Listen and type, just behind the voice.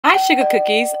Hi Sugar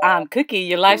Cookies, I'm Cookie,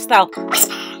 your lifestyle.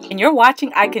 And you're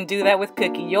watching I Can Do That with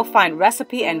Cookie. You'll find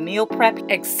recipe and meal prep,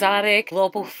 exotic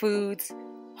global foods,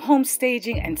 home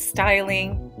staging and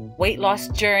styling, weight loss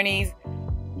journeys,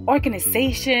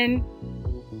 organization,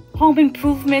 home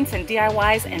improvements and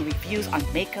DIYs and reviews on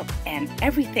makeup and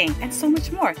everything, and so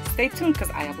much more. Stay tuned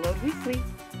because I upload weekly.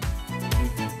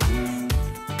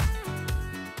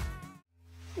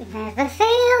 Never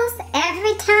fails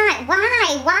every time.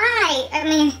 Why? I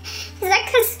mean, is that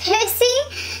conspiracy?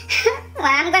 Well,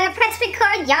 I'm gonna press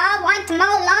record. Y'all want to mow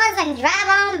lawns and drive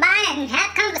on by and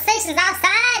have conversations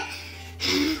outside?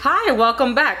 Hi,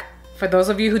 welcome back. For those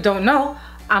of you who don't know,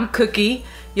 I'm Cookie,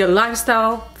 your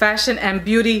lifestyle, fashion, and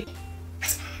beauty.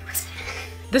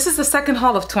 This is the second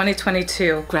haul of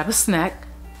 2022. Grab a snack.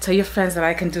 Tell your friends that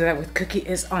I Can Do That with Cookie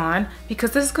is on,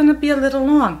 because this is gonna be a little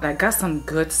long. I got some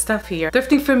good stuff here.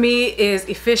 Thrifting for me is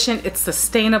efficient, it's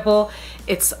sustainable,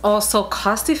 it's also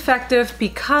cost effective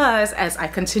because as I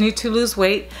continue to lose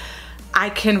weight, I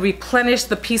can replenish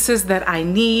the pieces that I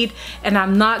need, and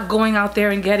I'm not going out there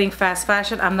and getting fast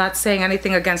fashion. I'm not saying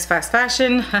anything against fast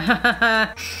fashion.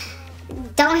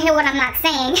 Don't hear what I'm not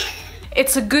saying.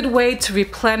 It's a good way to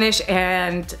replenish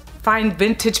and find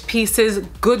vintage pieces,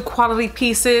 good quality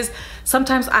pieces.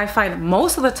 Sometimes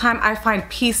most of the time I find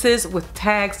pieces with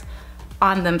tags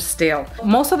on them still.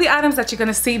 Most of the items that you're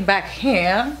gonna see back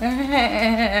here,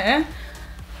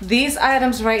 these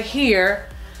items right here,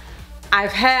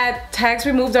 I've had tags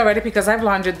removed already because I've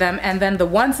laundered them, and then the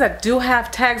ones that do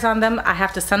have tags on them, I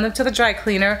have to send them to the dry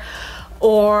cleaner,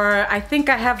 or I think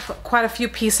I have quite a few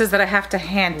pieces that I have to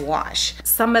hand wash.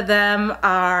 Some of them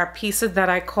are pieces that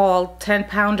I call 10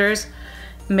 pounders,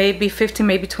 maybe 15,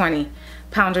 maybe 20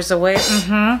 pounders away.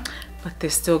 But they're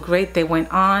still great, they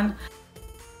went on.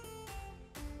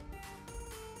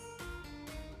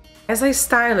 As a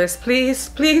stylist,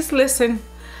 please listen.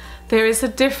 There is a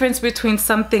difference between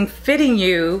something fitting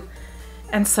you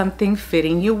and something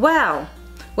fitting you well.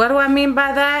 What do I mean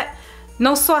by that?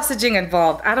 No sausaging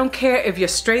involved. I don't care if you're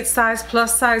straight size,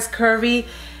 plus size, curvy.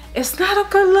 It's not a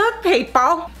good look,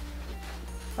 people.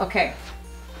 Okay,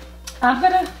 I'm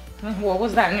gonna, what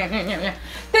was that?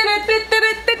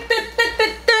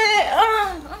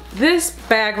 This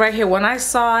bag right here, when I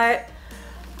saw it,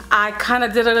 I kind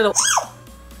of did a little,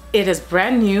 it is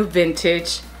brand new,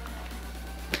 vintage,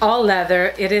 all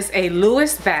leather. It is a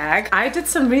Lewis bag. I did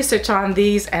some research on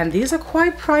these and these are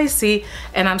quite pricey,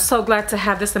 and I'm so glad to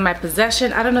have this in my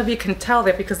possession. I don't know if you can tell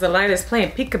that because the light is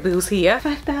playing peekaboos here.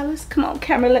 $5, come on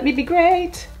camera, let me be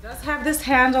great. It does have this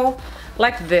handle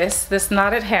like this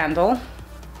knotted handle,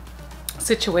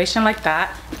 situation like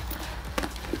that.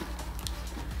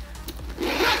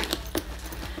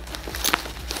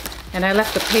 And I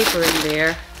left the paper in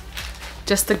there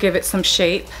just to give it some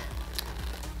shape.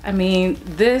 I mean,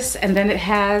 this, and then it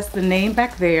has the name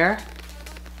back there.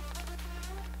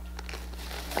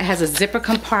 It has a zipper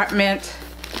compartment.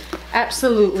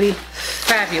 Absolutely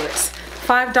fabulous.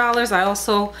 $5. I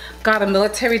also got a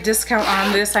military discount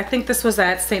on this. I think this was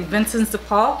at St. Vincent's de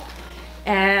Paul.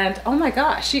 And oh my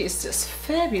gosh, she is just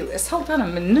fabulous. Hold on a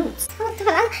minute. Hold on,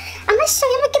 I'm gonna show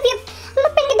you. I'm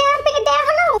gonna bring it down,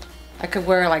 hello. I could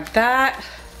wear it like that.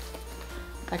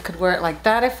 I could wear it like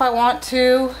that if I want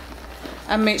to.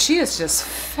 I mean, she is just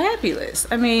fabulous.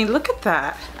 I mean, look at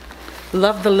that.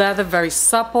 Love the leather, very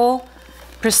supple,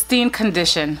 pristine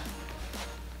condition.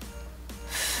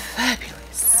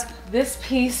 Fabulous. This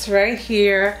piece right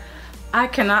here, I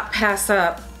cannot pass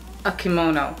up a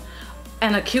kimono.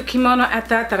 And a cute kimono at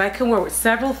that I can wear with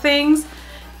several things.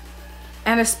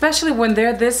 And especially when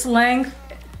they're this length,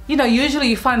 you know, usually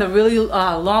you find the really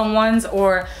long ones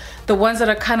or the ones that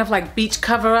are kind of like beach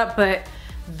cover up, but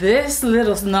this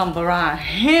little number right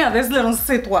here, this little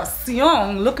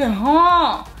situation, look at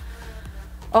her.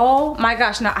 Oh my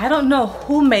gosh, now I don't know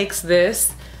who makes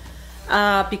this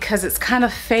because it's kind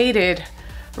of faded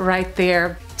right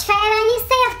there. Try it on, you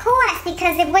say, of course,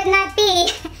 because it would not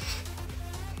be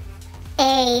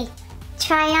a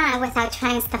try on without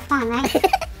trying stuff on, right?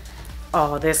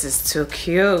 Oh, this is too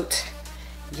cute.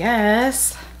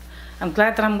 Yes. I'm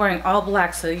glad that I'm wearing all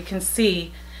black so you can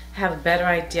see, have a better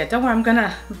idea. Don't worry, I'm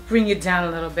gonna bring you down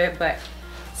a little bit, but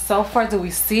so far, do we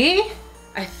see?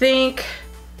 I think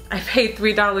I paid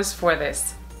 $3 for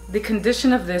this. The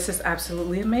condition of this is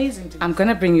absolutely amazing. I'm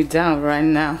gonna bring you down right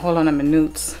now. Hold on a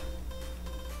minute.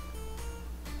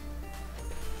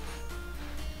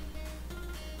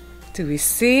 Do we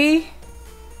see?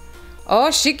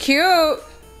 Oh, she cute.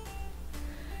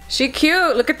 She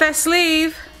cute. Look at that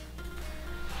sleeve.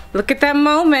 Look at that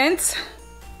moment.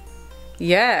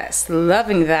 Yes,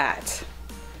 loving that.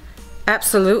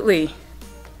 Absolutely.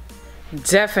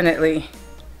 Definitely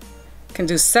can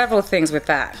do several things with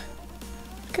that.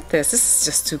 Look at this. This is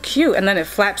just too cute. And then it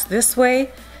flaps this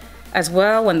way as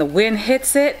well when the wind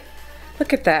hits it.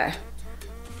 Look at that.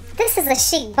 This is a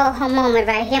chic boho moment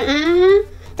right here.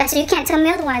 That's what you can't tell me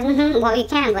otherwise. Well, you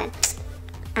can, but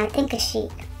I think it's chic.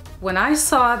 When I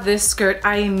saw this skirt,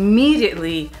 I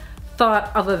immediately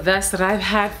thought of a vest that I've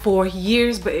had for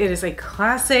years, but it is a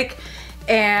classic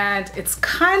and it's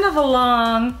kind of a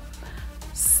long,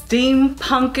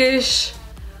 steampunkish.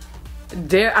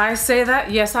 Dare I say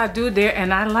that? Yes, I do dare,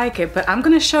 and I like it. But I'm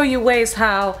gonna show you ways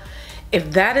how,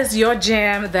 if that is your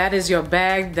jam, that is your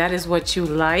bag, that is what you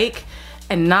like,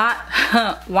 and not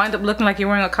wind up looking like you're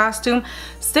wearing a costume,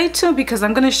 stay tuned because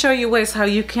I'm gonna show you ways how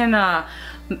you can,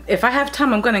 if I have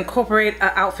time, I'm gonna incorporate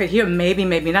an outfit here, maybe,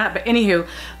 maybe not, but anywho,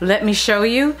 let me show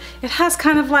you. It has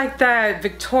kind of like that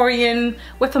Victorian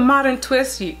with a modern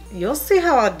twist. You'll see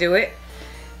how I'll do it.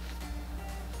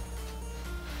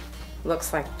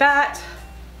 Looks like that.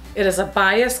 It is a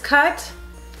bias cut,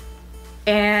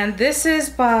 and this is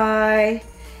by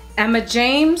Emma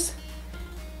James.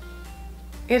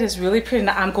 It is really pretty.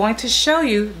 Now I'm going to show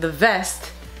you the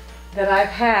vest that I've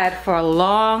had for a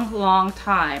long, long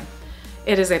time.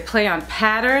 It is a play on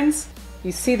patterns.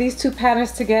 You see these two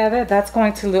patterns together? That's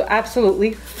going to look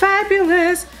absolutely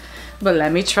fabulous. But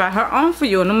let me try her on for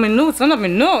you. I'm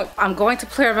going to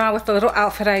play around with a little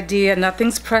outfit idea.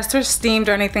 Nothing's pressed or steamed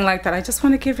or anything like that. I just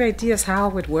want to give you ideas how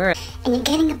I would wear it. And you're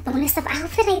getting a bonus of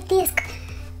outfit ideas,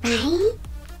 right?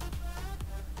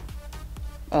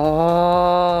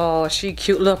 Oh, she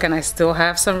cute look, and I still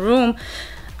have some room.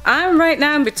 I'm right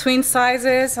now in between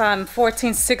sizes. I'm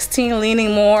 14, 16,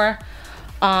 leaning more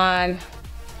on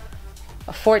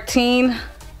a 14.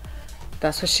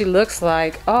 That's what she looks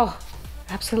like. Oh,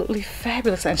 absolutely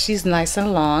fabulous. And she's nice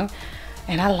and long,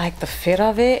 and I like the fit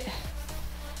of it.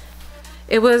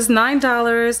 It was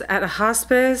 $9 at a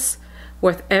hospice,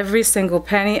 worth every single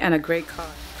penny, and a great card.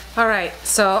 All right,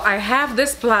 so I have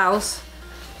this blouse.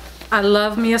 I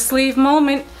love me a sleeve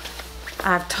moment.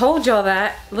 I've told y'all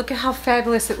that. Look at how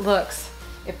fabulous it looks.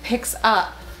 It picks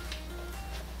up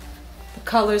the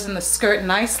colors in the skirt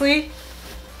nicely.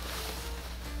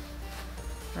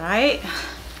 Right?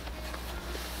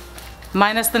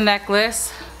 Minus the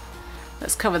necklace.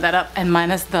 Let's cover that up. And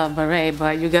minus the beret,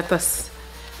 but you get this.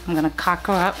 I'm gonna cock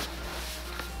her up.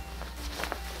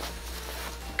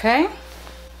 Okay?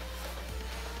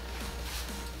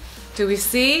 Do we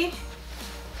see?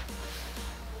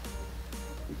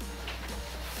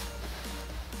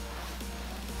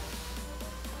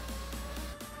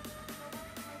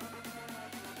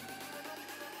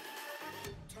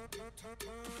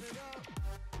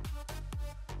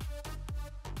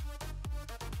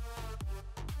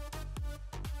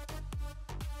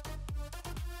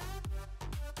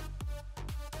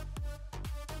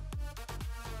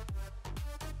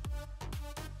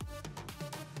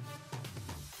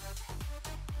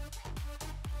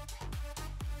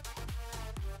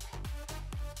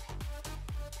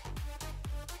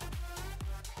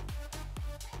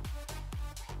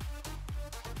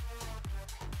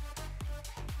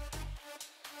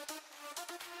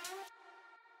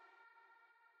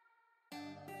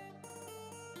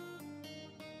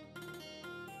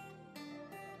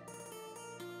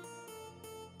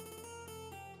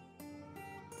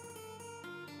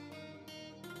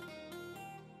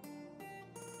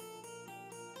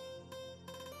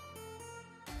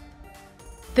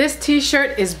 This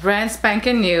t-shirt is brand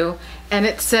spanking new, and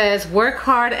it says work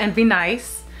hard and be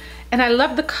nice. And I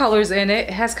love the colors in it.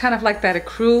 It has kind of like that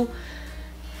ecru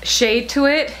shade to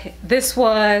it. This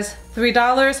was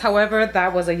 $3. However,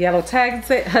 that was a yellow tag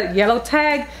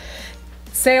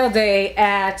sale day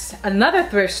at another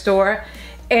thrift store,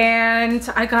 and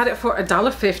I got it for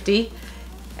 $1.50.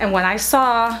 And when I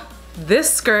saw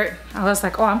this skirt, I was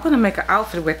like, oh, I'm gonna make an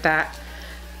outfit with that.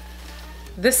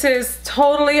 This is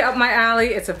totally up my alley.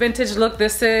 It's a vintage look.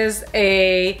 This is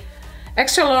a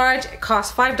extra large. It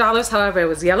cost $5. However, it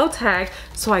was yellow tag,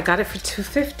 so I got it for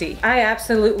 $2.50. I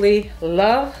absolutely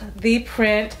love the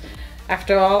print.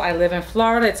 After all, I live in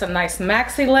Florida. It's a nice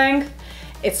maxi length.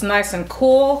 It's nice and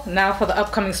cool now for the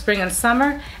upcoming spring and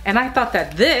summer. And I thought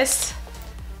that this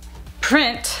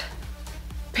print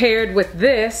paired with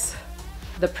this,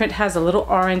 the print has a little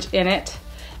orange in it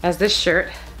as this shirt.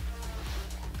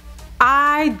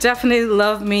 I definitely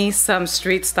love me some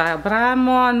street style, but I'm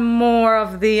on more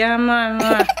of the,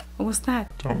 what was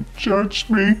that? Don't judge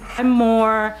me. I'm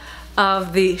more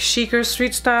of the chicer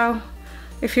street style,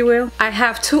 if you will. I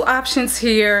have two options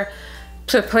here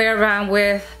to play around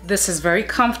with. This is very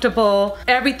comfortable.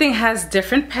 Everything has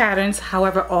different patterns.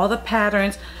 However, all the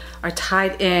patterns are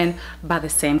tied in by the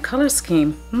same color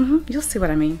scheme. You'll see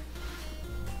what I mean.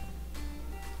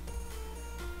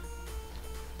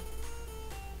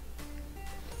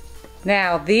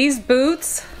 Now these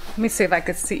boots, let me see if I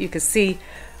could see, you can see,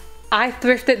 I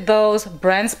thrifted those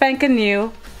brand spanking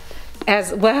new,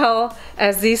 as well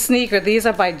as these sneakers. These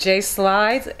are by J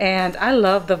Slides, and I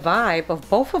love the vibe of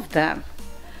both of them.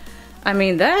 I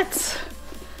mean, this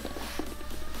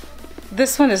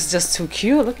one is just too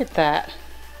cute. Look at that.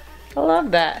 I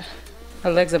love that. My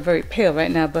legs are very pale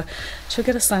right now, but she'll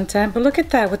get a suntan. But look at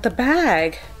that with the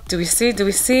bag. Do we see? Do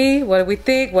we see? What do we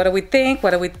think? What do we think?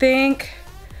 What do we think?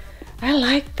 I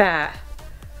like that.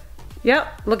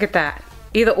 Yep, look at that.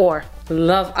 Either or.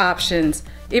 Love options.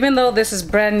 Even though this is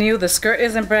brand new, the skirt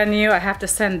isn't brand new. I have to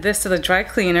send this to the dry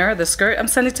cleaner. The skirt I'm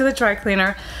sending to the dry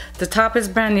cleaner. The top is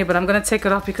brand new, but I'm gonna take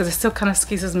it off because it still kind of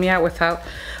squeezes me out without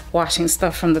washing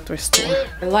stuff from the thrift store.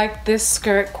 I like this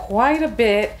skirt quite a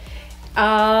bit.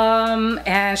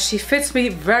 And she fits me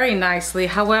very nicely.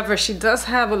 However, she does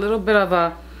have a little bit of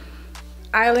a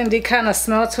islandy kind of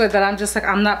smell to it that I'm just like,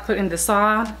 I'm not putting this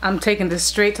on. I'm taking this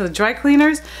straight to the dry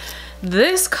cleaners.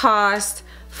 This cost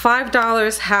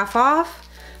 $5 half off,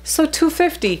 so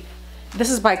 $2.50. This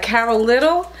is by Carol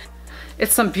Little.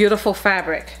 It's some beautiful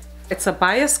fabric. It's a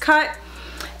bias cut,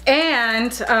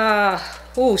 and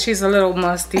oh, she's a little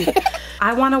musty.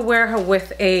 I want to wear her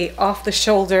with a off the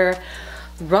shoulder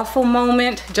ruffle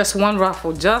moment, just one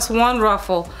ruffle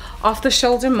off the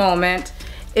shoulder moment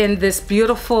in this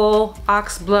beautiful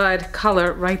oxblood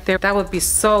color right there. That would be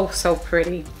so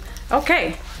pretty.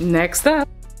 Okay, next up.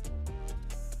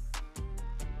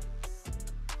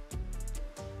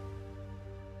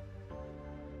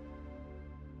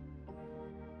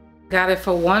 Got it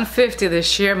for $150, the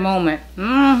sheer moment.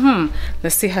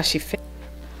 Let's see how she fits.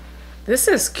 This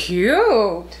is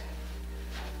cute.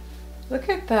 Look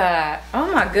at that.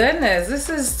 Oh my goodness, this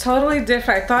is totally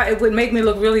different. I thought it would make me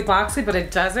look really boxy, but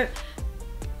it doesn't.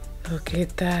 Look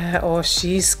at that. Oh,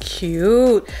 she's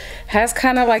cute. Has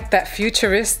kind of like that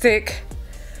futuristic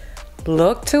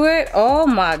look to it. Oh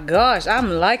my gosh, I'm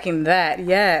liking that.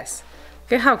 Yes.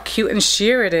 Look at how cute and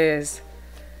sheer it is.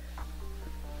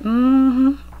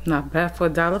 Not bad for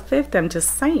 $1.50, I'm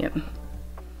just saying.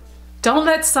 Don't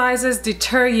let sizes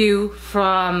deter you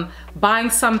from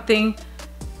buying something.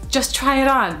 Just try it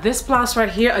on. This blouse right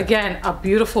here, again, a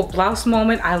beautiful blouse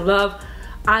moment. I love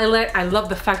eyelet. I love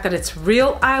the fact that it's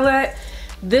real eyelet.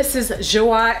 This is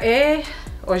Joie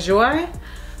or Joie,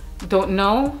 don't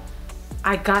know.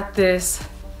 I got this,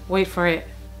 wait for it,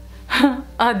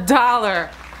 $1.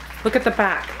 Look at the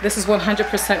back. This is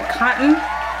 100% cotton.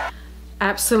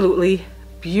 Absolutely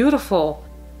beautiful.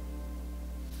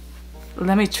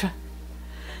 Let me try.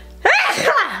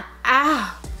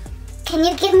 Ow. Can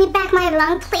you give me back my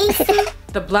lung, please?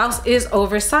 The blouse is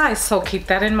oversized, so keep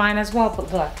that in mind as well.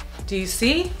 But look, do you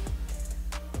see?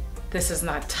 This is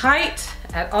not tight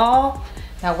at all.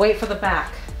 Now wait for the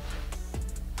back.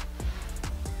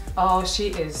 Oh, she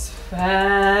is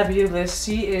fabulous.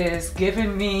 She is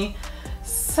giving me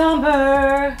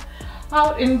summer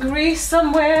out in Greece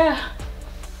somewhere.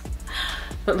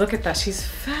 But look at that, she's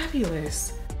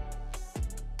fabulous.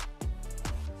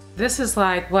 This is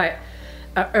like what?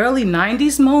 An early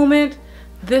 90s moment.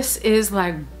 This is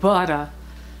like butter.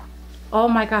 Oh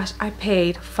my gosh, I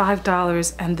paid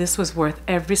 $5 and this was worth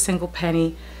every single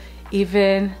penny.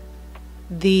 Even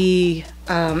the,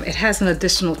 it has an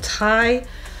additional tie,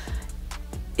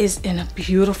 is in a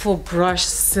beautiful brush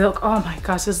silk. Oh my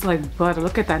gosh, it's like butter.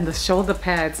 Look at that, and the shoulder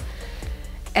pads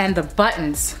and the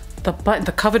buttons.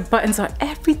 The covered buttons are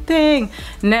everything.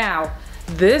 Now,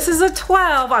 this is a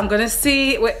 12. I'm gonna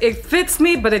see, it fits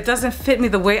me, but it doesn't fit me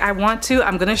the way I want to.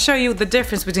 I'm gonna show you the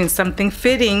difference between something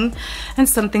fitting and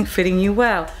something fitting you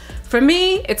well. For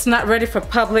me, it's not ready for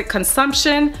public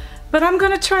consumption, but I'm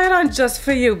gonna try it on just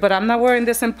for you. But I'm not wearing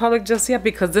this in public just yet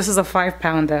because this is a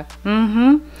 5-pounder.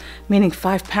 Meaning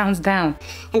 5 pounds down.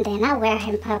 And then I'll wear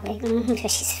her in public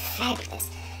because she's fabulous.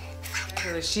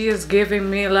 She is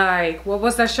giving me like, what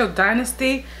was that show,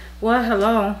 Dynasty? Well,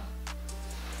 hello.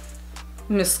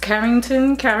 Miss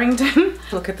Carrington.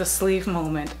 Look at the sleeve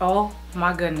moment. Oh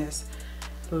my goodness.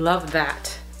 Love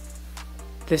that.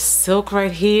 This silk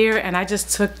right here, and I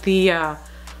just took the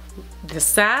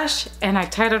sash and I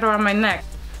tied it around my neck.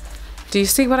 Do you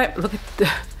see what I, look at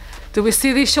the, do we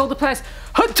see these shoulder pads?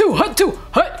 Hut.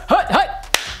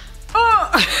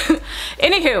 Oh.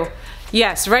 Anywho,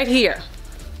 yes, right here.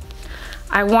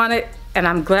 I want it, and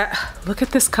I'm glad, look at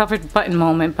this covered button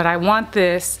moment, but I want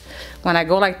this when I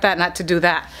go like that, not to do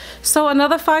that. So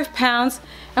another 5 pounds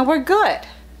and we're good.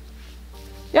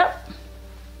 Yep.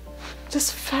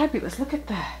 Just fabulous, look at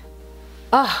that.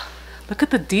 Ah. Look at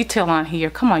the detail on here.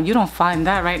 Come on, you don't find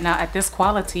that right now at this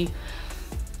quality.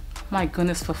 My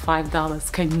goodness, for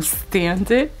 $5. Can you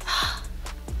stand it?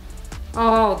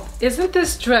 Oh, isn't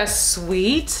this dress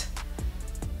sweet?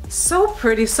 So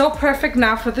pretty, so perfect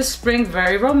now for the spring.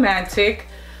 Very romantic.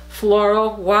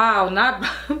 Floral. Wow, not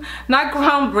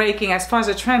groundbreaking as far as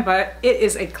a trend, but it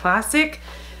is a classic.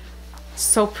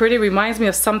 So pretty. Reminds me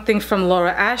of something from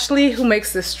Laura Ashley, who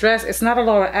makes this dress. It's not a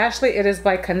Laura Ashley, it is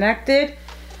by Connected.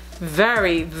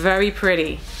 Very, very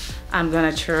pretty. I'm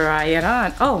gonna try it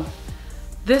on. Oh,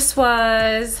 this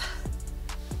was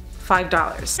 $5.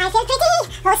 I feel pretty. Oh,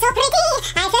 so pretty.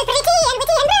 I feel pretty and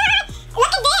witty and blah.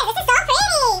 Look at this. This is so pretty.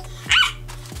 Ah,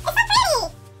 it's so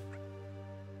pretty.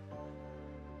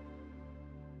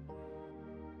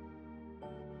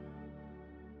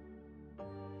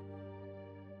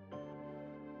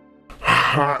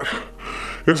 Hot.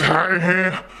 It's hot in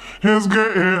here. It's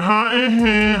getting hot in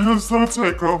here. So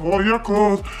take off all your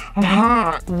clothes. I'm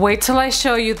hot. Wait till I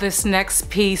show you this next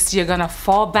piece. You're gonna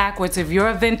fall backwards if you're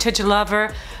a vintage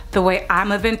lover, the way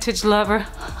I'm a vintage lover.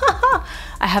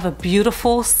 I have a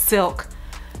beautiful silk,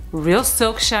 real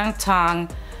silk shantung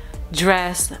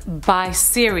dress by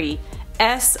Siri,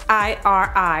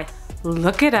 S-I-R-I.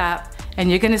 Look it up and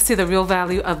you're gonna see the real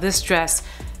value of this dress.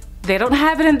 They don't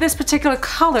have it in this particular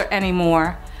color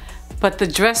anymore, but the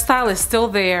dress style is still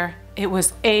there. It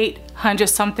was $800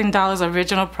 something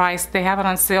original price. They have it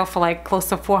on sale for like close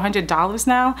to $400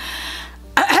 now.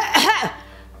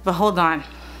 But hold on.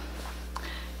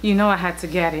 You know I had to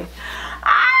get it.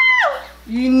 Ah!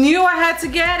 You knew I had to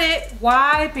get it.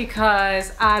 Why?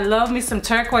 Because I love me some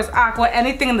turquoise, aqua,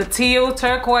 anything in the teal,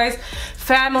 turquoise,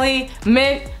 family,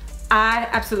 mint. I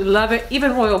absolutely love it.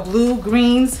 Even royal blue,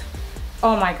 greens.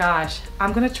 Oh my gosh.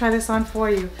 I'm gonna try this on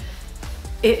for you.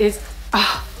 It is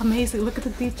amazing. Look at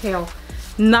the detail.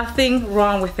 Nothing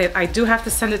wrong with it. I do have to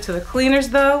send it to the cleaners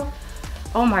though.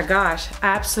 Oh my gosh,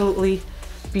 absolutely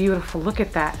beautiful. Look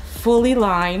at that, fully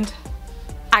lined.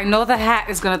 I know the hat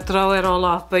is gonna throw it all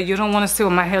off, but you don't wanna see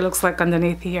what my hair looks like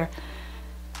underneath here.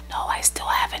 No, I still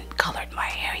haven't colored my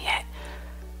hair yet.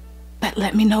 But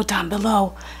let me know down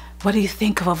below, what do you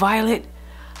think of a violet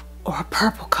or a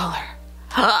purple color?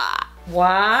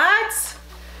 What?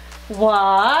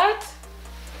 What?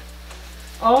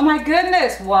 Oh my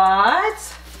goodness,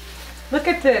 what? Look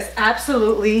at this,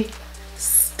 absolutely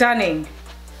stunning.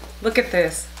 Look at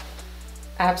this,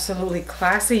 absolutely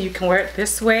classy. You can wear it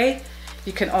this way.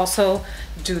 You can also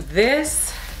do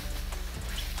this.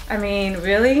 I mean,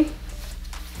 really?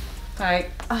 Like,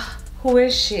 who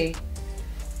is she?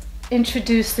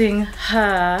 Introducing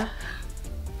her.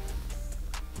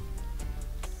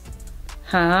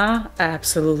 Huh?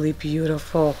 Absolutely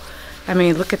beautiful. I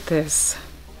mean, look at this.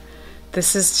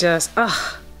 This is just,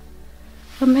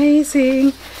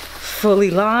 amazing. Fully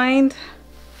lined.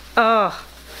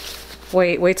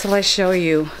 Wait till I show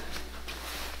you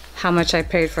how much I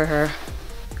paid for her.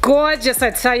 Gorgeous,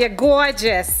 I tell you,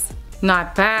 gorgeous.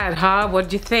 Not bad, huh? What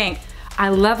do you think? I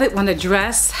love it when the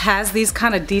dress has these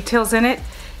kind of details in it.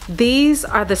 These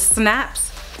are the snaps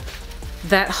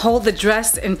that hold the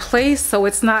dress in place so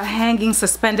it's not hanging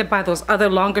suspended by those other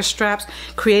longer straps,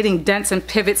 creating dents and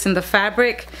pivots in the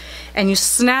fabric. And you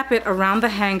snap it around the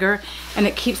hanger and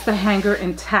it keeps the hanger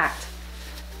intact.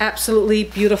 Absolutely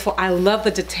beautiful. I love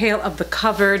the detail of the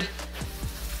covered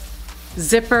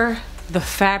zipper, the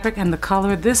fabric and the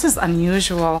color. This is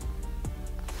unusual.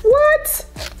 What?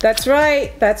 That's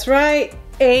right, that's right.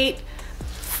 Eight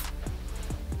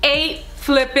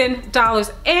flippin'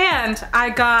 dollars. And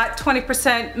I got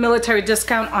 20% military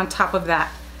discount on top of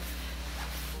that.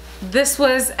 This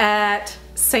was at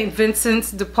St.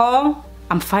 Vincent's de Paul.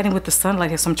 I'm fighting with the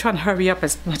sunlight here, so I'm trying to hurry up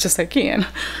as much as I can.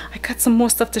 I got some more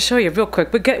stuff to show you real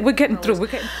quick. We're getting through.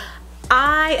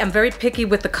 I am very picky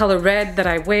with the color red that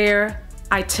I wear.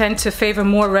 I tend to favor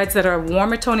more reds that are a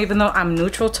warmer tone, even though I'm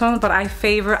neutral tone, but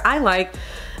I like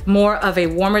more of a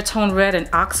warmer tone red, an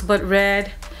oxblood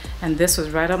red, and this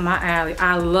was right up my alley.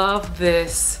 I love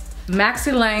this.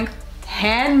 Maxi length,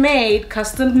 handmade,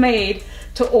 custom made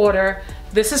to order.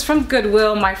 This is from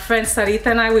Goodwill. My friend Sarita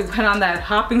and I, we went on that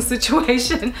hopping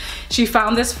situation. She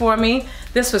found this for me.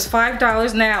 This was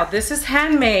 $5 now. This is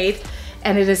handmade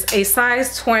and it is a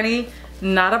size 20.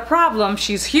 Not a problem.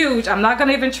 She's huge. I'm not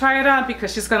gonna even try it on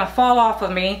because she's gonna fall off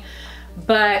of me,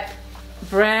 but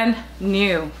brand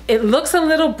new. It looks a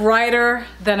little brighter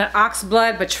than an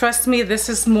oxblood, but trust me, this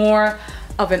is more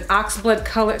of an oxblood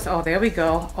color. Oh, there we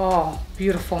go. Oh,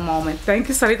 beautiful moment. Thank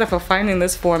you, Sarita, for finding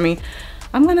this for me.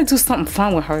 I'm gonna do something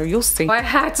fun with her, you'll see. I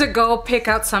had to go pick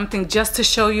out something just to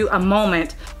show you a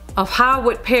moment of how I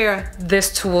would pair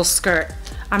this tulle skirt.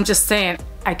 I'm just saying,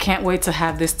 I can't wait to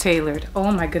have this tailored.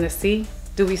 Oh my goodness, see?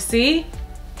 Do we see?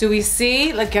 Do we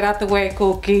see? Like, get out the way,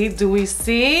 Cookie. Do we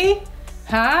see?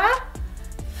 Huh?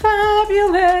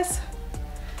 Fabulous.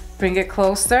 Bring it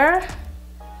closer.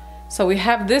 So we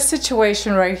have this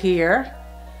situation right here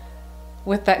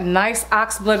with that nice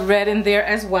oxblood red in there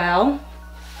as well.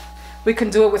 We can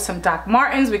do it with some Doc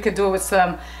Martens. We could do it with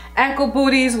some ankle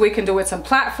booties. We can do it with some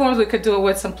platforms. We could do it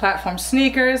with some platform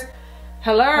sneakers.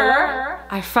 Hello.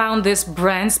 I found this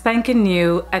brand spanking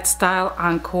new at Style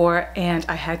Encore and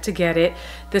I had to get it.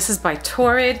 This is by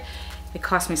Torrid. It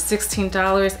cost me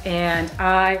 $16 and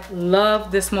I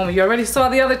love this moment. You already saw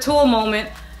the other Tool moment,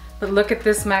 but look at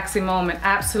this maxi moment.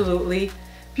 Absolutely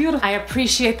beautiful. I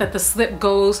appreciate that the slip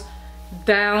goes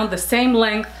down the same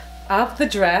length of the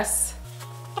dress.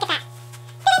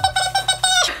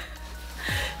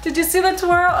 Did you see the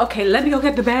twirl? Okay, let me go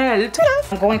get the belt.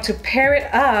 I'm going to pair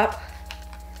it up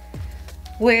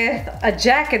with a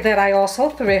jacket that I also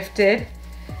thrifted,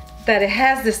 that it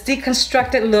has this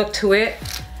deconstructed look to it,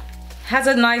 has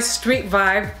a nice street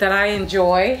vibe that I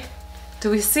enjoy.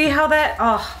 Do we see how that,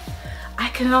 oh, I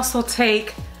can also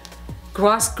take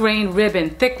gross grain ribbon,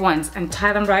 thick ones, and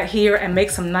tie them right here and make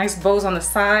some nice bows on the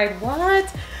side.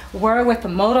 What? Wear it with the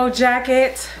moto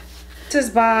jacket. This is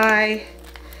by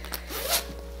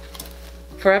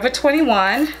Forever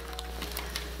 21.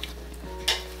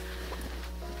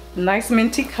 Nice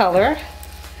minty color.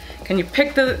 Can you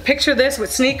picture this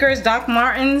with sneakers, Doc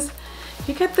Martens?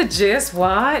 You get the gist.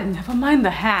 What? Never mind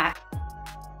the hat.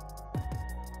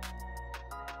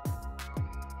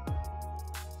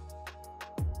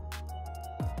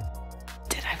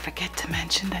 Did I forget to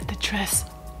mention that the dress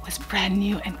was brand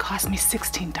new and cost me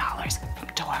 $16 from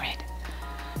Torrid?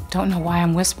 Don't know why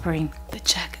I'm whispering. The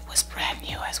jacket was brand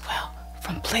new as well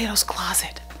from Plato's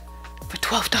Closet for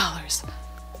 $12.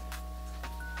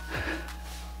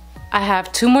 I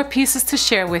have 2 more pieces to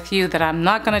share with you that I'm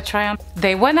not gonna try on.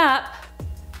 They went up,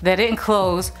 they didn't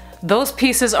close. Those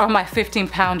pieces are my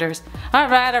 15-pounders. All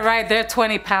right, they're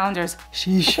 20-pounders.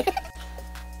 Sheesh.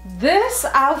 This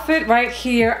outfit right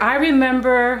here, I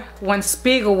remember when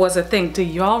Spiegel was a thing. Do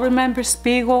y'all remember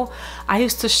Spiegel? I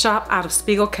used to shop out of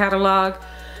Spiegel catalog.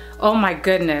 Oh my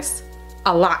goodness,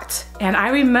 a lot. And I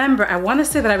remember, I wanna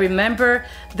say that I remember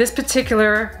this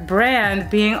particular brand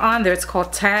being on there. It's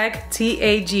called Tag,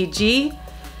 T-A-G-G.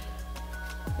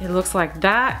 It looks like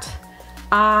that.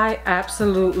 I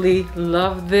absolutely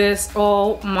love this.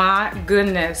 Oh my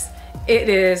goodness. It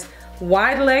is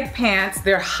wide leg pants.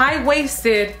 They're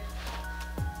high-waisted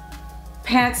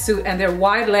pantsuit and they're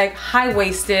wide leg,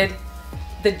 high-waisted.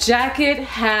 The jacket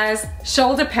has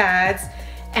shoulder pads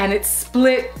and it's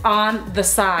split on the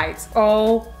sides.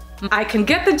 Oh, I can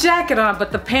get the jacket on,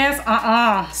 but the pants,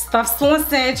 stuffed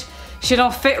sausage, she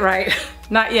don't fit right.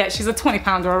 Not yet, she's a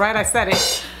 20-pounder, all right, I said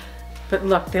it. But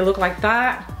look, they look like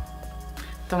that.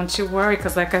 Don't you worry,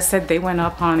 because like I said, they went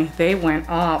up, honey, they went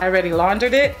up. I already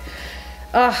laundered it.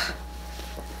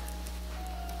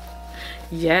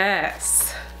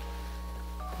 Yes.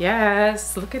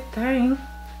 Yes, look at that.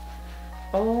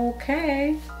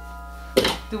 Okay.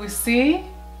 Do we see?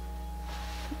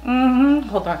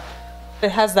 Hold on. It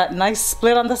has that nice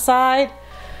split on the side.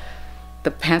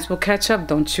 The pants will catch up,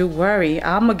 don't you worry.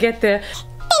 I'ma get there.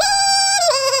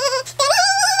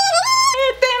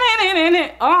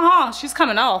 She's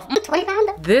coming off.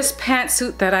 This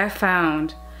pantsuit that I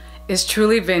found is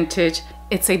truly vintage.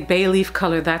 It's a bay leaf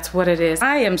color, that's what it is.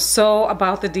 I am so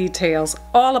about the details,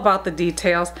 all about the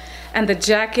details. And the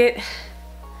jacket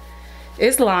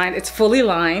is lined, it's fully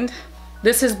lined.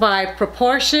 This is by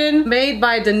Proportion, made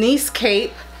by Denise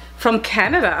Cape from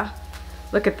Canada.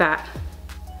 Look at that.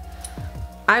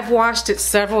 I've washed it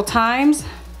several times.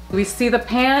 We see the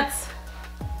pants,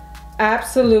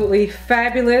 absolutely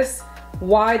fabulous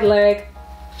wide leg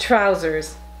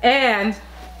trousers. And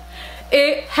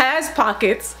it has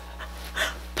pockets.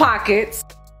 Pockets.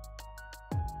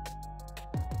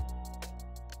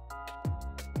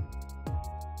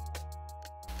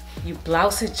 You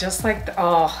blouse it just like the,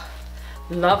 oh,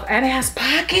 love, and it has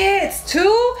pockets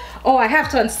too. Oh, I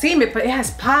have to unseam it, but it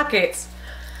has pockets.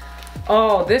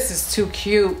 Oh, this is too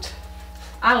cute.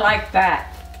 I like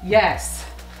that. Yes,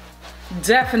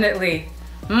 definitely.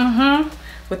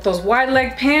 With those wide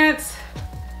leg pants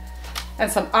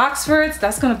and some Oxfords,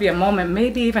 that's gonna be a moment.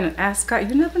 Maybe even an ascot,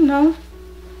 you never know.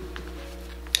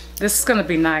 This is gonna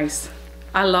be nice.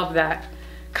 I love that.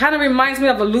 Kind of reminds me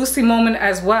of a Lucy moment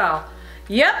as well.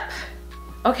 Yep.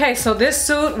 Okay, so this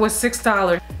suit was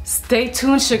 $6. Stay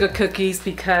tuned, sugar cookies,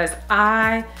 because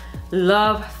I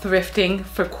love thrifting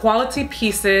for quality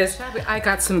pieces. I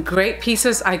got some great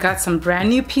pieces. I got some brand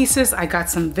new pieces. I got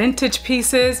some vintage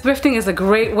pieces. Thrifting is a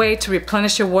great way to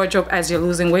replenish your wardrobe as you're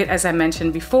losing weight, as I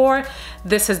mentioned before.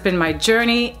 This has been my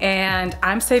journey and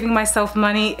I'm saving myself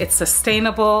money. It's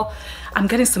sustainable. I'm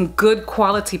getting some good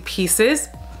quality pieces.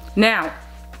 Now,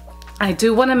 I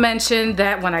do want to mention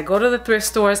that when I go to the thrift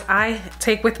stores, I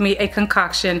take with me a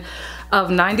concoction of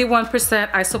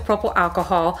 91% isopropyl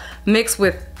alcohol mixed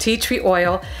with tea tree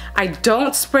oil. I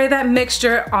don't spray that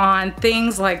mixture on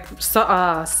things like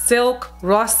silk,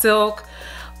 raw silk,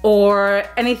 or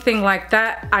anything like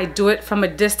that. I do it from a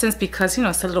distance because, you know,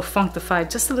 it's a little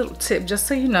funkified. Just a little tip, just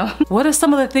so you know. What are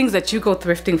some of the things that you go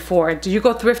thrifting for? Do you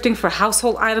go thrifting for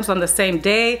household items on the same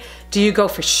day? Do you go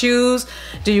for shoes?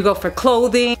 Do you go for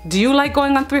clothing? Do you like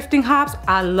going on thrifting hops?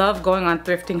 I love going on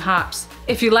thrifting hops.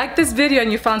 If you like this video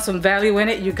and you found some value in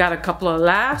it, you got a couple of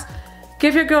laughs,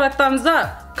 give your girl a thumbs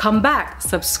up. Come back,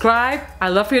 subscribe. I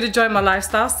love for you to join my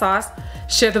lifestyle sauce.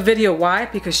 Share the video. Why?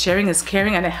 Because sharing is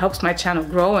caring and it helps my channel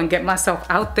grow and get myself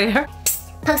out there.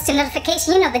 Post your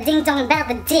notification, you know, the ding dong bell,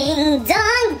 the ding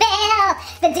dong bell,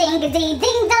 the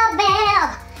ding dong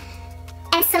bell.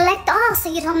 And select all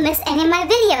so you don't miss any of my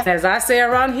videos. As I say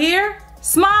around here,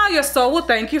 smile, your soul will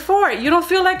thank you for it. You don't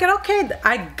feel like it? Okay,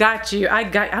 I got you.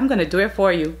 I'm gonna do it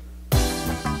for you.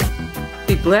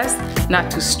 Be blessed,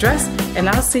 not too stressed, and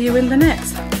I'll see you in the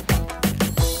next.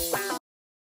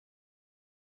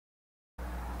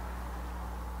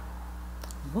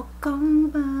 Walk on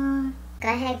by. Go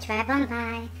ahead, drive on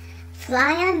by,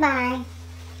 fly on by.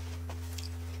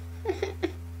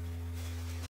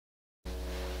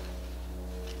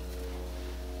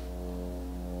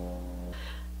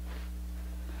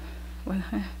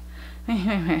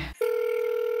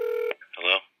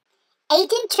 Hello?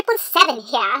 Agent 777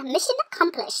 here. Mission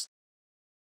accomplished.